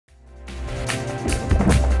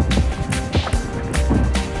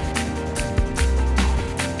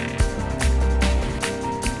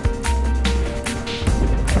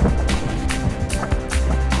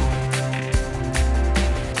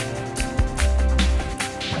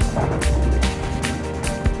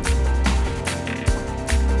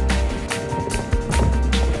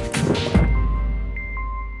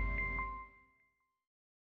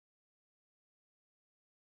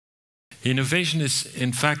Innovation is,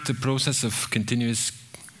 in fact, a process of continuous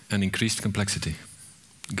and increased complexity.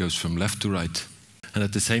 It goes from left to right. And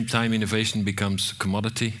at the same time, innovation becomes a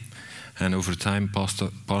commodity and over time part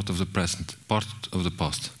of the present, part of the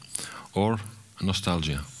past, or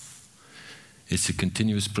nostalgia. It's a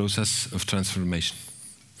continuous process of transformation.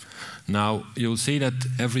 Now, you'll see that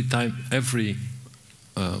every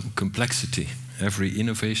complexity, every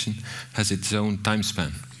innovation has its own time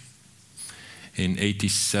span. In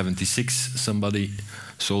 1876, somebody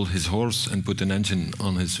sold his horse and put an engine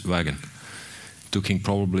on his wagon. It took him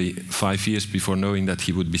probably 5 years before knowing that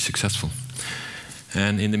he would be successful.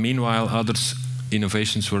 And in the meanwhile, other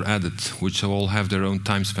innovations were added, which all have their own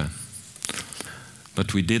time span.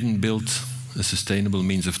 But we didn't build a sustainable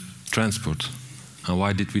means of transport. And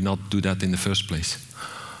why did we not do that in the first place?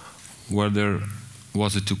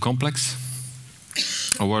 Was it too complex?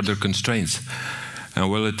 Or were there constraints? And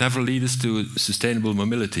will it ever lead us to sustainable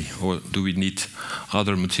mobility, or do we need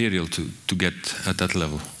other material to get at that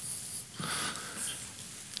level?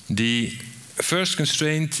 The first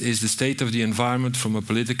constraint is the state of the environment from a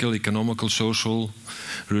political, economical, social,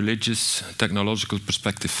 religious, technological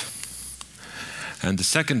perspective. And the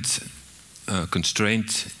second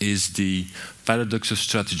constraint is the paradox of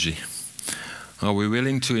strategy. Are we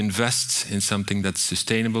willing to invest in something that's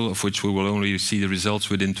sustainable, of which we will only see the results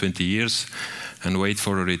within 20 years, and wait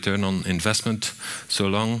for a return on investment so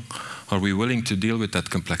long? Are we willing to deal with that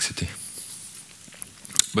complexity?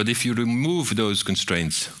 But if you remove those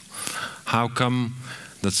constraints, how come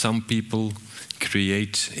that some people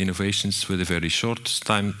create innovations with a very short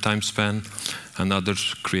time span and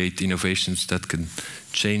others create innovations that can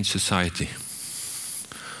change society?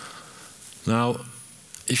 Now,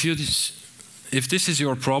 if this is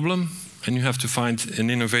your problem and you have to find an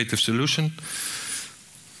innovative solution,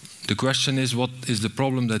 the question is, what is the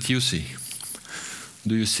problem that you see?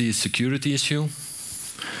 Do you see a security issue?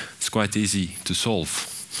 It's quite easy to solve.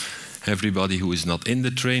 Everybody who is not in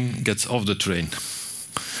the train gets off the train.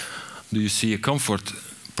 Do you see a comfort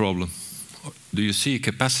problem? Do you see a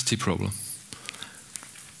capacity problem?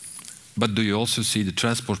 But do you also see the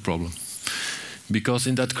transport problem? Because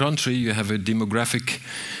in that country you have a demographic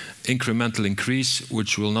incremental increase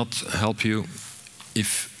which will not help you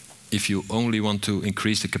if you only want to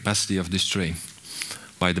increase the capacity of this train.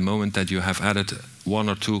 By the moment that you have added 1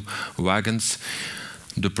 or 2 wagons,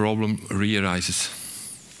 the problem re-arises.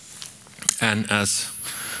 And as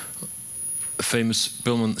a famous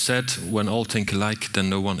Pullman said, when all think alike, then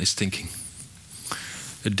no one is thinking.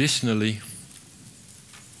 Additionally,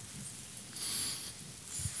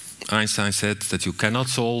 Einstein said that you cannot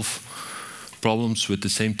solve problems with the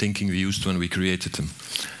same thinking we used when we created them.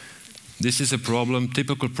 This is a problem,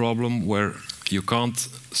 typical problem, where you can't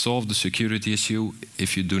solve the security issue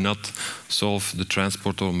if you do not solve the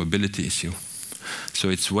transport or mobility issue. So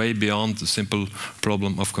it's way beyond the simple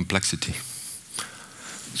problem of complexity.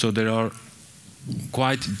 So there are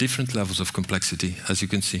quite different levels of complexity, as you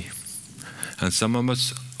can see. And some of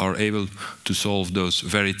us are able to solve those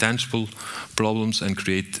very tangible problems and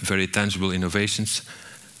create very tangible innovations,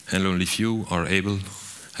 and only few are able,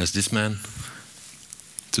 as this man,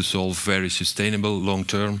 to solve very sustainable,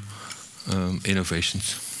 long-term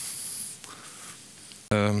innovations.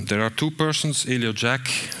 There are 2 persons. Elio Jack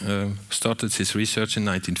started his research in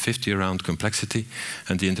 1950 around complexity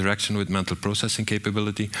and the interaction with mental processing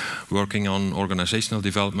capability, working on organizational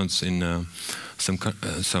developments in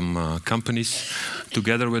some companies.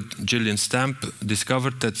 Together with Gillian Stamp,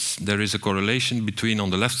 discovered that there is a correlation between, on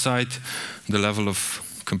the left side, the level of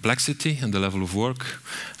complexity and the level of work,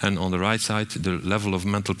 and on the right side, the level of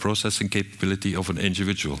mental processing capability of an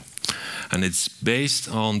individual. And it's based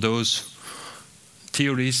on those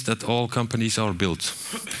theories that all companies are built.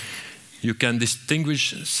 You can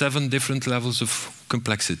distinguish 7 different levels of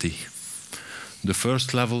complexity. The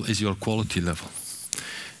first level is your quality level.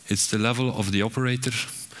 It's the level of the operator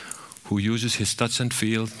who uses his touch and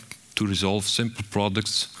feel to resolve simple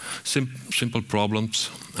problems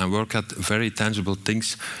and work at very tangible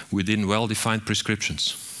things within well-defined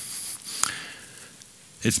prescriptions.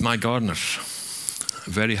 It's my gardener.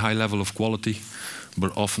 Very high level of quality,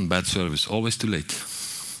 but often bad service, always too late.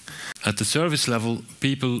 At the service level,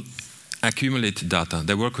 people accumulate data.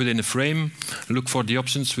 They work within a frame, look for the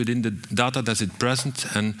options within the data that's at present,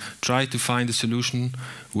 and try to find a solution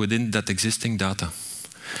within that existing data.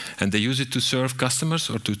 And they use it to serve customers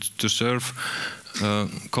or to serve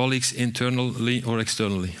colleagues internally or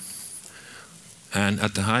externally. And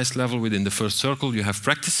at the highest level within the first circle, you have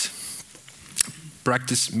practice.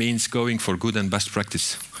 Practice means going for good and best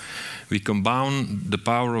practice. We combine the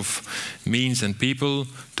power of means and people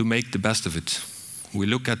to make the best of it. We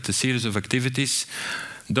look at the series of activities.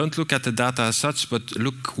 Don't look at the data as such, but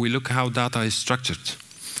we look how data is structured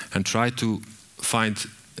and try to find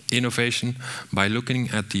innovation by looking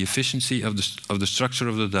at the efficiency of the structure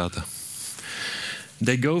of the data.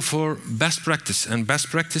 They go for best practice, and best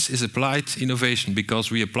practice is applied innovation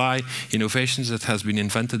because we apply innovations that has been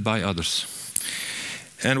invented by others.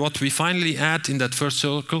 And what we finally add in that first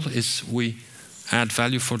circle is we add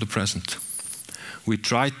value for the present. We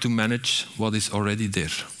try to manage what is already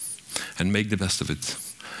there and make the best of it.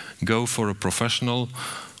 Go for a professional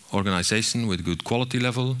organization with good quality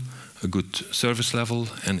level, a good service level,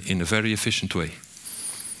 and in a very efficient way.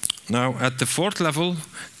 Now, at the fourth level,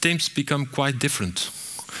 teams become quite different.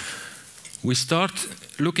 We start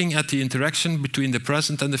looking at the interaction between the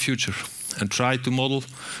present and the future and try to model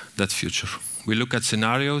that future. We look at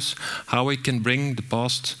scenarios, how we can bring the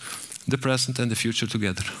past, the present, and the future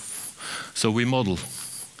together. So we model.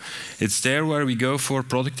 It's there where we go for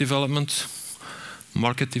product development,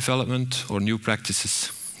 market development, or new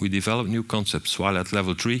practices. We develop new concepts, while at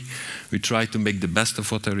level 3, we try to make the best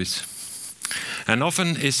of what there is. And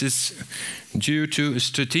often is this due to a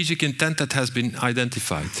strategic intent that has been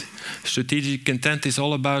identified. Strategic intent is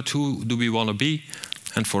all about who do we want to be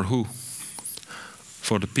and for who.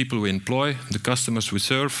 For the people we employ, the customers we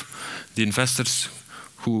serve, the investors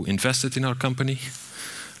who invested in our company.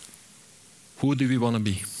 Who do we want to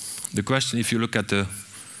be? The question, if you look at the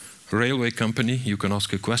railway company, you can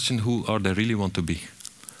ask a question, who are they really want to be?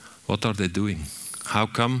 What are they doing? How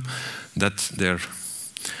come that their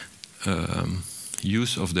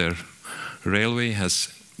use of their railway has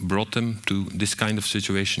brought them to this kind of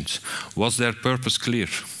situations? Was their purpose clear?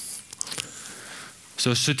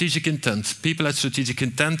 So strategic intent. People at strategic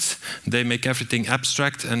intent, they make everything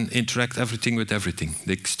abstract and interact everything with everything.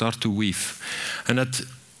 They start to weave. And at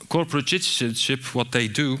corporate citizenship, what they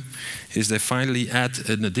do is they finally add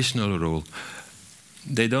an additional role.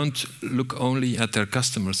 They don't look only at their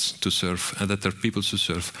customers to serve and at their people to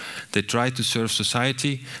serve. They try to serve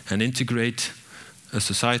society and integrate a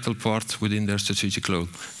societal part within their strategic role.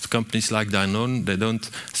 Companies like Danone, they don't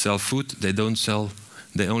sell food, they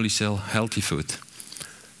only sell healthy food.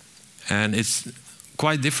 And it's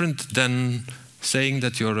quite different than saying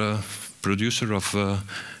that you're a producer of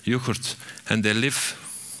yogurt, and they live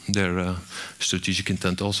their strategic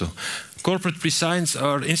intent also. Corporate pre-science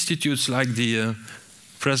are institutes like the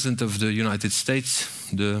President of the United States,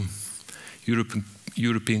 the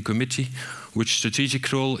European Committee, which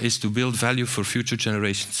strategic role is to build value for future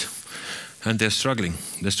generations. And they're struggling.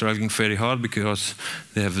 They're struggling very hard because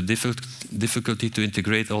they have a difficulty to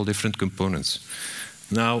integrate all different components.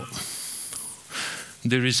 Now,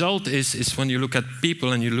 the result is when you look at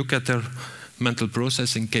people and you look at their mental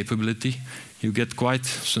processing capability, you get quite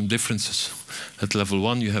some differences. At level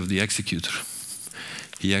 1, you have the executor.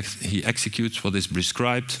 He executes what is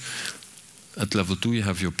prescribed. At level 2, you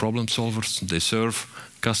have your problem solvers. They serve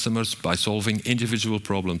customers by solving individual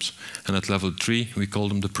problems. And at level 3, we call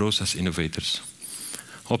them the process innovators.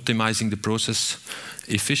 Optimizing the process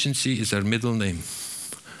efficiency is their middle name.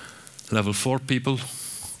 Level 4 people,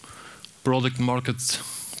 product market,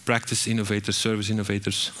 practice innovators, service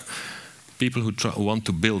innovators, people who want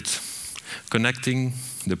to build, connecting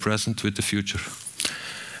the present with the future.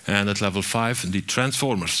 And at level 5, the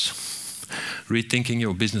transformers, rethinking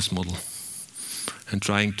your business model and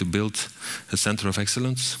trying to build a center of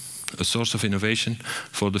excellence, a source of innovation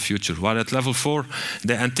for the future. While at level 4,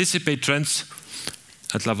 they anticipate trends.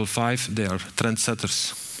 At level 5, they are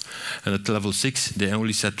trendsetters. And at level 6, they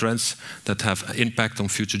only set trends that have impact on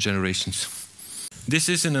future generations. This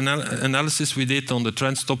is an analysis we did on the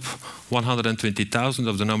trends top 120,000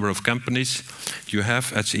 of the number of companies you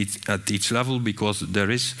have at each level, because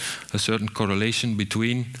there is a certain correlation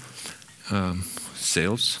between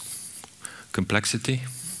sales, complexity.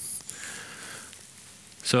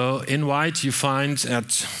 So in white you find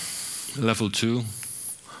at level 2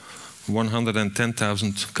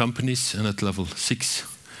 110,000 companies, and at level 6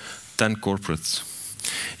 10 corporates.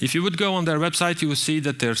 If you would go on their website, you will see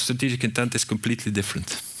that their strategic intent is completely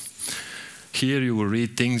different. Here you will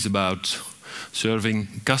read things about serving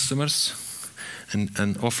customers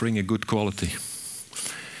and offering a good quality.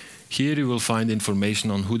 Here you will find information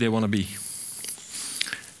on who they want to be.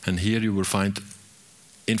 And here you will find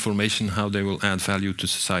information how they will add value to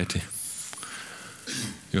society.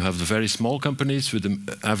 You have the very small companies with an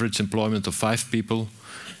average employment of 5 people.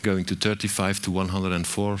 going to 35 to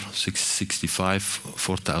 104, 665,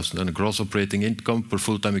 4,000. And a gross operating income per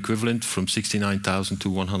full-time equivalent from 69,000 to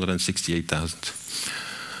 168,000.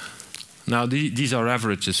 Now, these are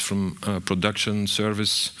averages from production,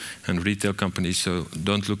 service, and retail companies, so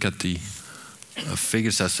don't look at the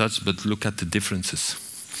figures as such, but look at the differences.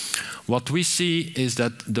 What we see is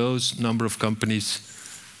that those number of companies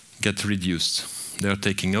get reduced. They are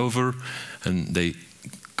taking over, and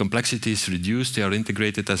complexity is reduced. They are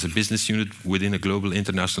integrated as a business unit within a global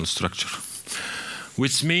international structure,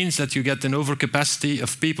 which means that you get an overcapacity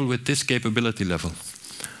of people with this capability level,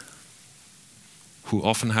 who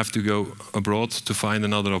often have to go abroad to find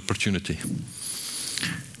another opportunity.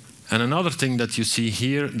 And another thing that you see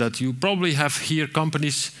here, that you probably have here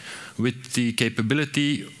companies with the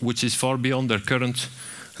capability which is far beyond their current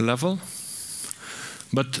level.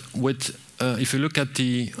 But if you look at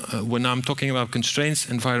when I'm talking about constraints,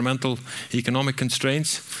 environmental, economic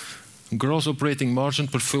constraints, gross operating margin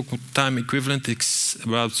per full-time equivalent is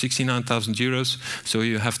about 69,000 euros. So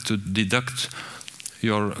you have to deduct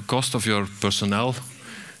your cost of your personnel,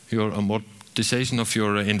 your amortization of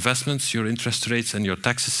your investments, your interest rates, and your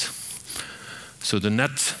taxes. So the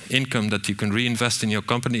net income that you can reinvest in your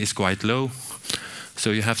company is quite low. So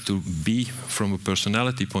you have to be, from a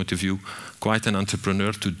personality point of view, quite an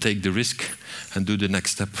entrepreneur to take the risk and do the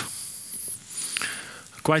next step.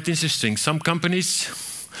 Quite interesting. Some companies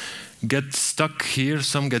get stuck here,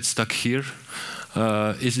 some get stuck here.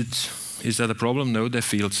 Is that a problem? No, they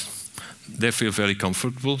feel very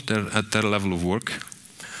comfortable. They're at their level of work.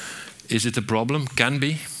 Is it a problem? Can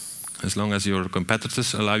be, as long as your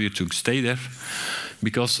competitors allow you to stay there,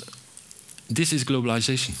 because this is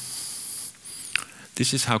globalization.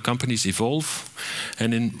 This is how companies evolve,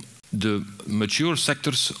 and in the mature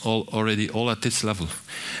sectors already all at this level.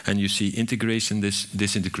 And you see integration,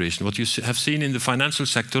 disintegration. What you have seen in the financial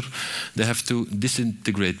sector, they have to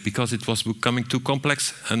disintegrate because it was becoming too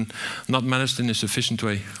complex and not managed in a sufficient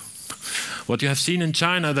way. What you have seen in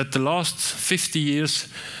China, that the last 50 years,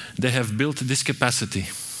 they have built this capacity.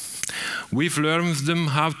 We've learned them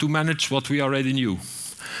how to manage what we already knew.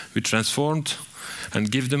 We transformed and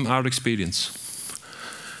give them our experience.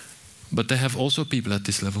 But they have also people at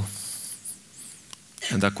this level.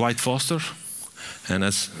 And they're quite faster. And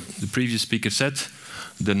as the previous speaker said,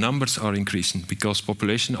 the numbers are increasing because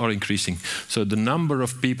population are increasing. So the number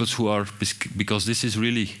of people who are, because this is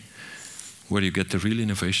really where you get the real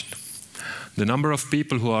innovation. The number of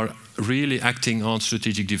people who are really acting on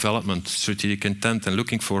strategic development, strategic intent, and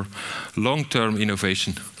looking for long-term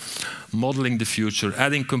innovation, modeling the future,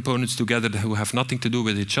 adding components together who have nothing to do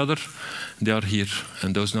with each other, they are here.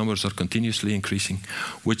 And those numbers are continuously increasing,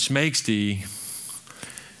 which makes the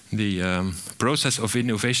process of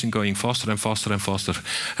innovation going faster and faster and faster.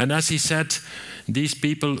 And as he said, these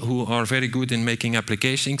people who are very good in making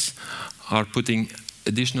applications are putting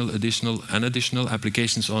additional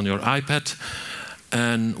applications on your iPad,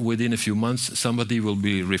 and within a few months somebody will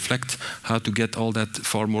reflect how to get all that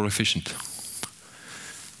far more efficient,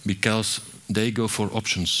 because they go for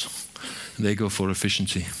options, they go for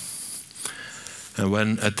efficiency. And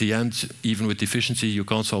when at the end, even with efficiency, you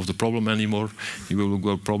can't solve the problem anymore, you will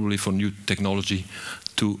go probably for new technology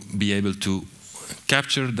to be able to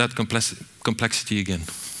capture that complexity again.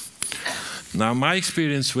 Now, my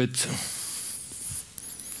experience with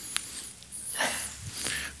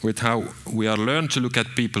how we are learned to look at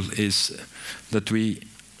people is that we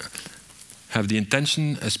have the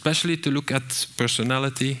intention especially to look at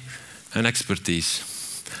personality and expertise,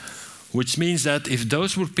 which means that if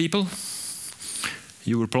those were people,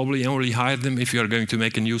 you will probably only hire them if you are going to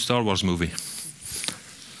make a new Star Wars movie.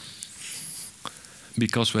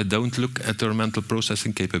 Because we don't look at their mental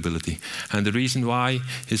processing capability. And the reason why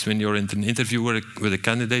is when you're in an interview with a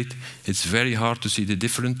candidate, it's very hard to see the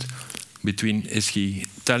difference between, is he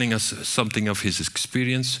telling us something of his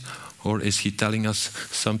experience, or is he telling us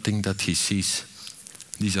something that he sees?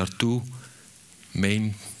 These are two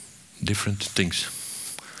main different things.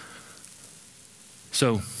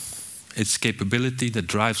 So, it's capability that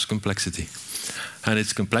drives complexity. And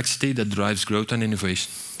it's complexity that drives growth and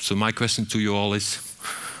innovation. So my question to you all is,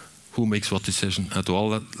 who makes what decision at all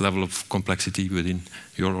that level of complexity within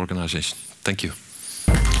your organization? Thank you.